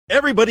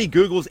Everybody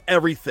Googles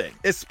everything,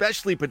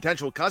 especially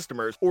potential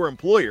customers or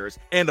employers,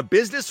 and a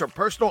business or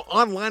personal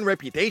online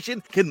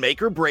reputation can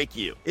make or break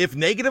you. If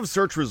negative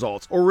search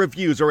results or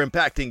reviews are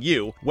impacting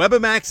you,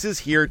 Webamax is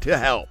here to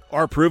help.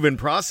 Our proven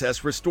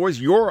process restores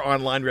your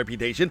online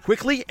reputation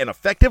quickly and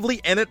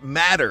effectively, and it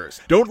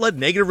matters. Don't let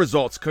negative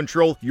results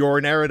control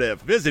your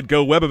narrative. Visit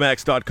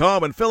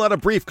GoWebamax.com and fill out a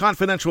brief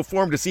confidential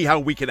form to see how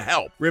we can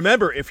help.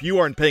 Remember, if you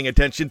aren't paying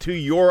attention to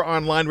your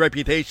online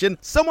reputation,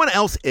 someone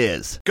else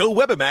is.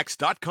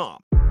 GoWebamax.com.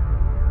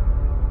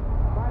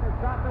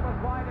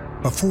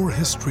 Before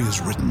history is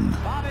written,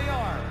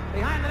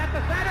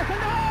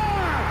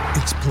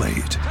 it's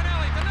played.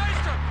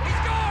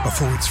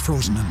 Before it's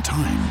frozen in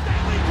time,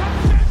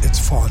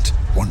 it's fought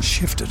one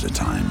shift at a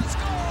time.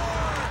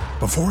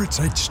 Before it's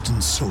etched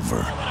in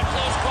silver,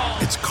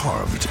 it's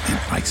carved in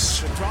ice.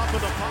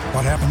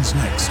 What happens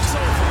next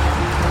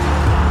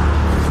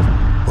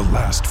will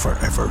last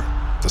forever.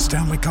 The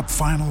Stanley Cup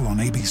Final on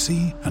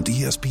ABC and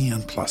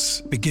ESPN Plus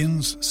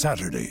begins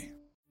Saturday.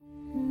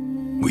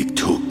 We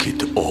took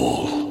it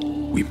all.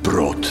 We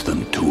brought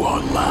them to our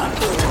land.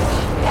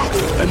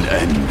 An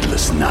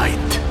endless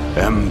night,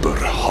 ember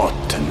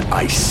hot and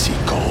icy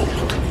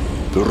cold.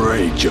 The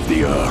rage of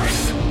the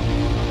earth.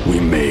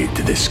 We made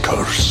this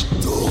curse.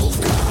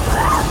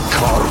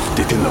 Carved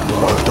it in the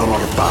blood on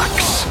our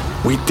backs.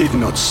 We did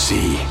not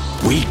see.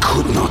 We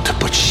could not,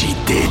 but she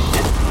did.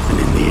 And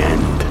in the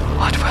end...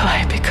 What will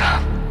I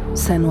become?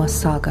 Senua's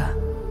Saga.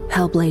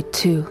 Hellblade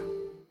 2.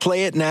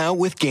 Play it now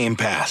with Game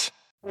Pass.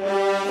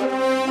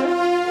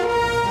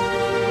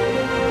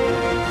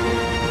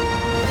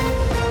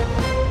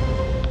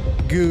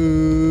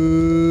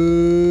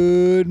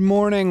 Good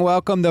morning.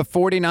 Welcome to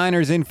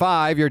 49ers in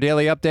 5, your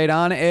daily update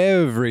on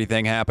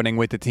everything happening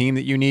with the team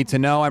that you need to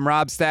know. I'm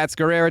Rob Stats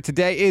Guerrera.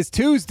 Today is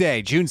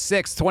Tuesday, June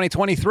 6,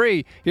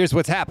 2023. Here's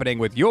what's happening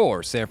with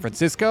your San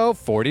Francisco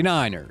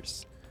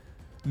 49ers.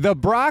 The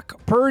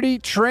Brock Purdy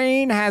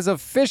train has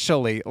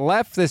officially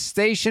left the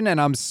station,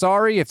 and I'm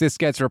sorry if this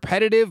gets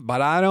repetitive,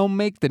 but I don't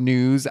make the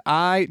news.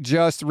 I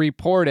just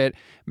report it.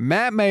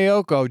 Matt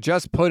Maiocco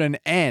just put an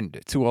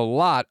end to a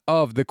lot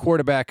of the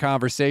quarterback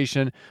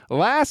conversation.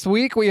 Last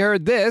week, we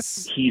heard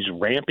this. He's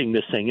ramping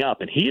this thing up,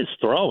 and he is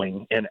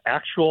throwing an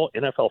actual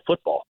NFL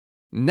football.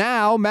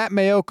 Now, Matt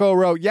Maiocco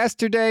wrote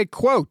yesterday,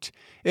 quote,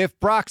 if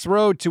Brock's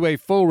road to a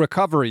full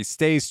recovery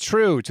stays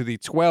true to the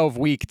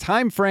 12-week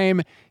time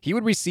frame, he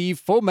would receive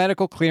full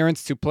medical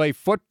clearance to play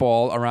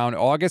football around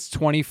August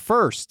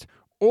 21st,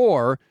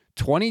 or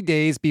 20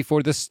 days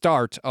before the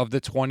start of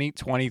the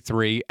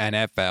 2023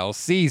 NFL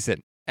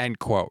season, end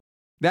quote.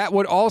 That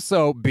would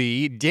also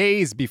be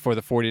days before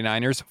the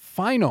 49ers'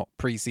 final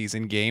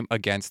preseason game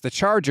against the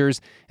Chargers.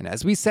 And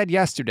as we said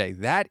yesterday,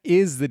 that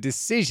is the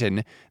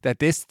decision that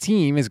this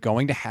team is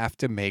going to have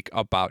to make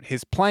about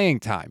his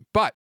playing time.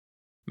 But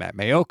Matt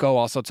Maiocco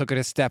also took it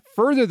a step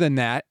further than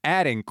that,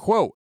 adding,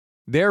 quote,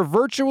 there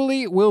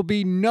virtually will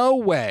be no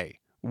way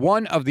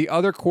one of the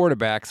other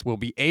quarterbacks will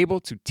be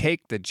able to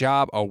take the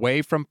job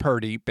away from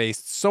Purdy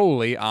based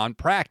solely on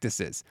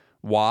practices.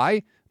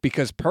 Why?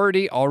 Because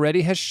Purdy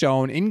already has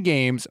shown in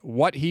games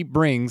what he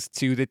brings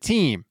to the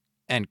team,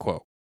 end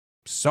quote.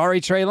 Sorry,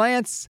 Trey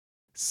Lance.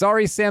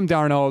 Sorry, Sam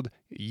Darnold.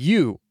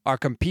 You are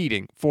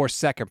competing for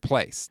second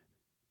place.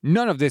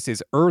 None of this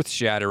is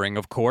earth-shattering,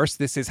 of course.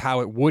 This is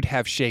how it would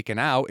have shaken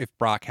out if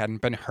Brock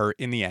hadn't been hurt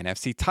in the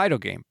NFC title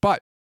game.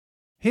 But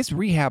his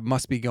rehab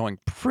must be going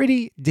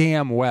pretty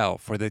damn well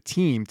for the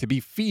team to be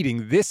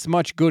feeding this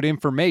much good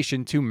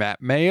information to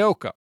Matt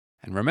Maiocco.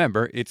 And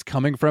remember, it's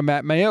coming from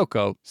Matt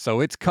Maiocco, so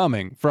it's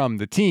coming from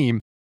the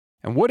team.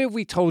 And what if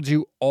we told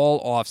you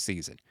all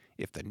offseason?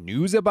 If the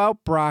news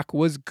about Brock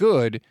was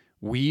good,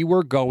 we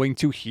were going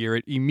to hear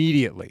it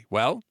immediately.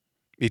 Well,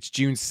 it's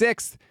June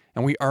 6th,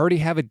 and we already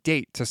have a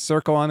date to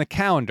circle on the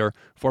calendar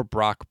for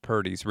Brock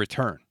Purdy's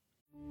return.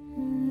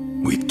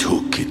 We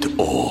took it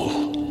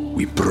all.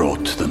 We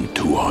brought them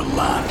to our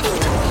land.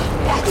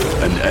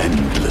 An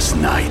endless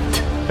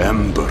night,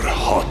 ember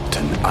hot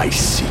and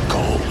icy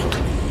cold.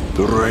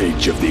 The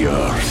rage of the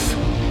earth.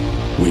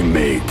 We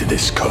made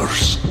this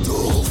curse.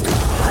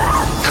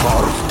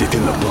 Carved it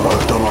in the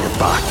blood on our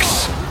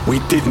backs. We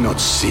did not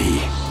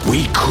see.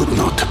 We could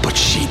not, but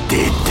she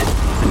did.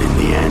 And in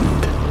the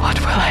end...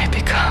 What will I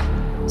become?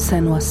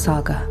 Senua's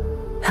Saga.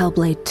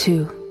 Hellblade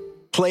 2.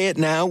 Play it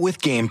now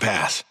with Game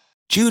Pass.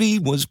 Judy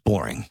was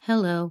boring.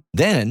 Hello.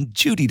 Then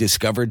Judy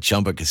discovered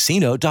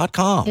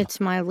ChumbaCasino.com. It's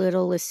my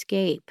little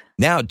escape.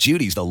 Now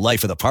Judy's the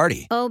life of the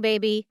party. Oh,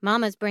 baby,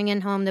 mama's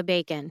bringing home the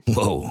bacon.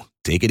 Whoa,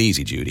 take it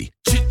easy, Judy.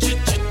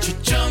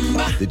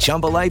 The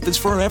Chumba life is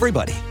for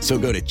everybody. So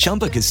go to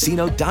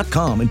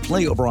ChumbaCasino.com and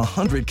play over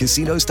 100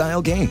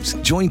 casino-style games.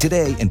 Join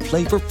today and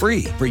play for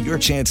free for your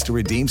chance to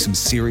redeem some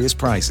serious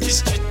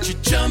prizes.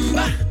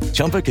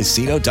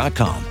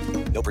 ChumbaCasino.com.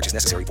 No purchase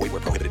necessary. Void where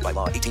prohibited by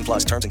law. 18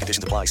 plus terms and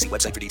conditions apply. See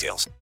website for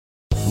details.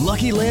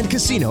 Lucky Land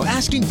Casino,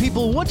 asking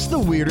people, what's the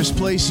weirdest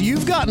place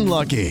you've gotten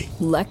lucky?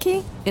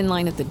 Lucky? In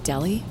line at the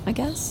deli, I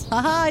guess?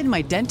 Aha, in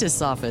my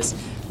dentist's office.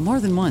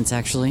 More than once,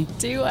 actually.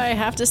 Do I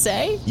have to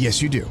say?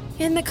 Yes, you do.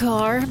 In the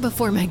car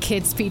before my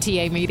kids'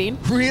 PTA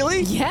meeting.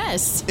 Really?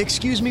 Yes.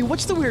 Excuse me,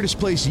 what's the weirdest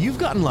place you've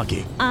gotten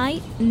lucky?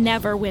 I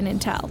never win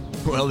and tell.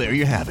 Well, there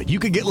you have it. You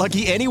can get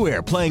lucky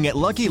anywhere, playing at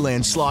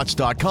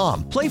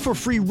LuckyLandSlots.com. Play for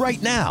free right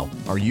now.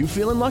 Are you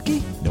feeling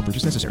lucky? No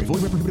purchase necessary.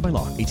 Void where prohibited by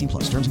law. 18+.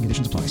 Terms and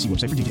conditions apply. See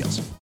website for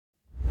details.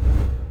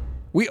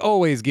 We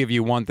always give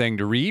you one thing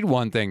to read,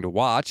 one thing to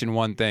watch, and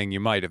one thing you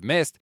might have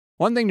missed.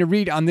 One thing to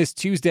read on this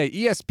Tuesday,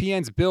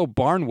 ESPN's Bill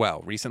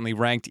Barnwell recently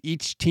ranked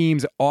each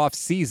team's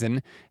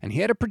off-season, and he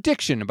had a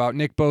prediction about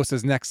Nick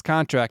Bosa's next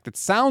contract that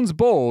sounds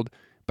bold,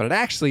 but it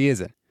actually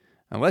isn't.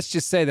 Now, let's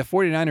just say the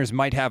 49ers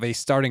might have a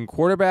starting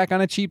quarterback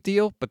on a cheap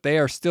deal, but they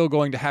are still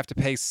going to have to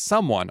pay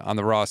someone on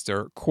the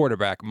roster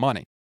quarterback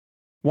money.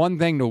 One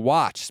thing to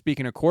watch,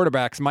 speaking of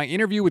quarterbacks, my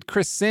interview with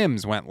Chris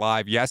Sims went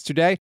live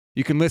yesterday.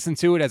 You can listen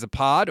to it as a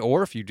pod,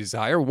 or if you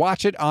desire,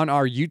 watch it on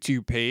our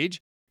YouTube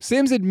page.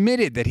 Sims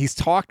admitted that he's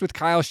talked with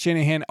Kyle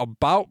Shanahan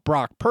about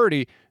Brock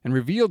Purdy and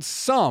revealed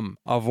some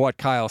of what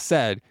Kyle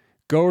said.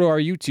 Go to our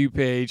YouTube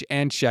page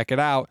and check it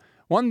out.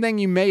 One thing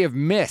you may have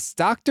missed,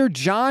 Dr.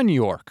 John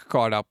York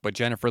caught up with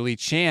Jennifer Lee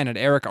Chan at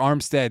Eric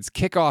Armstead's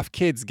Kickoff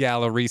Kids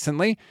Gala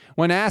recently.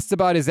 When asked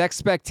about his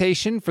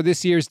expectation for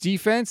this year's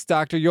defense,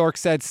 Dr. York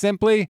said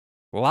simply,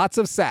 lots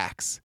of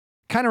sacks.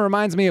 Kind of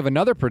reminds me of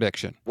another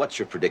prediction. What's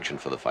your prediction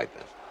for the fight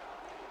then?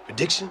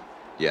 Prediction?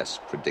 Yes,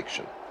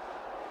 prediction.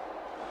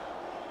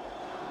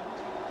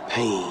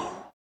 Pain.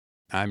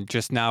 I'm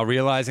just now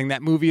realizing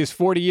that movie is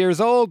 40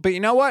 years old, but you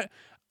know what?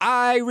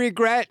 I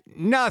regret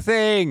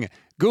nothing.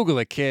 Google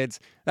it, kids.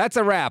 That's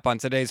a wrap on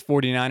today's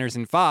 49ers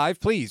in 5.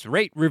 Please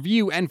rate,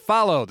 review, and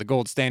follow the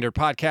Gold Standard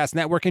Podcast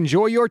Network.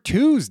 Enjoy your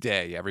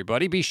Tuesday,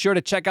 everybody. Be sure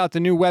to check out the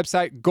new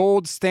website,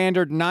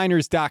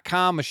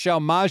 goldstandardniners.com.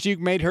 Michelle Majuk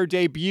made her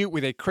debut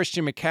with a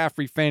Christian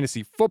McCaffrey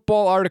fantasy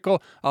football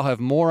article. I'll have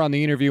more on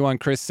the interview on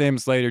Chris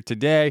Sims later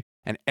today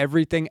and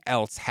everything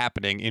else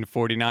happening in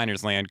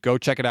 49ers land. Go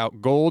check it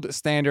out, Gold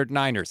Standard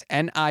Niners,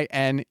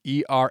 NINERS.com.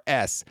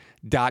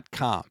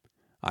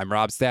 I'm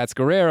Rob Stats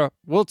Guerrero.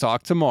 We'll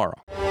talk tomorrow.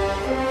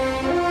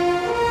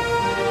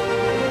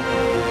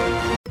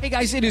 Hey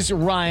guys, it is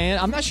Ryan.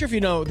 I'm not sure if you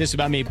know this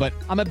about me, but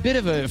I'm a bit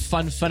of a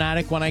fun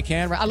fanatic when I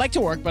can. I like to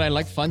work, but I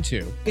like fun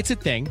too. It's a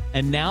thing.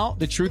 And now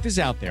the truth is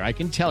out there. I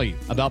can tell you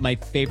about my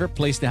favorite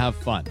place to have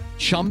fun.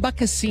 Chumba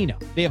Casino.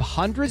 They have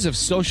hundreds of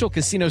social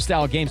casino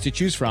style games to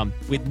choose from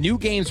with new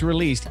games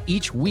released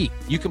each week.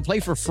 You can play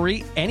for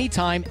free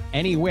anytime,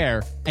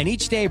 anywhere. And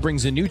each day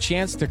brings a new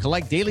chance to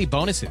collect daily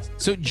bonuses.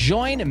 So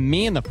join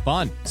me in the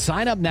fun.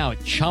 Sign up now at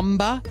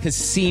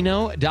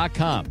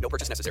ChumbaCasino.com. No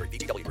purchase necessary.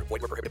 VGW Group.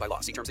 Void where prohibited by law.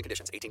 See terms and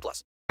conditions.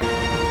 18+.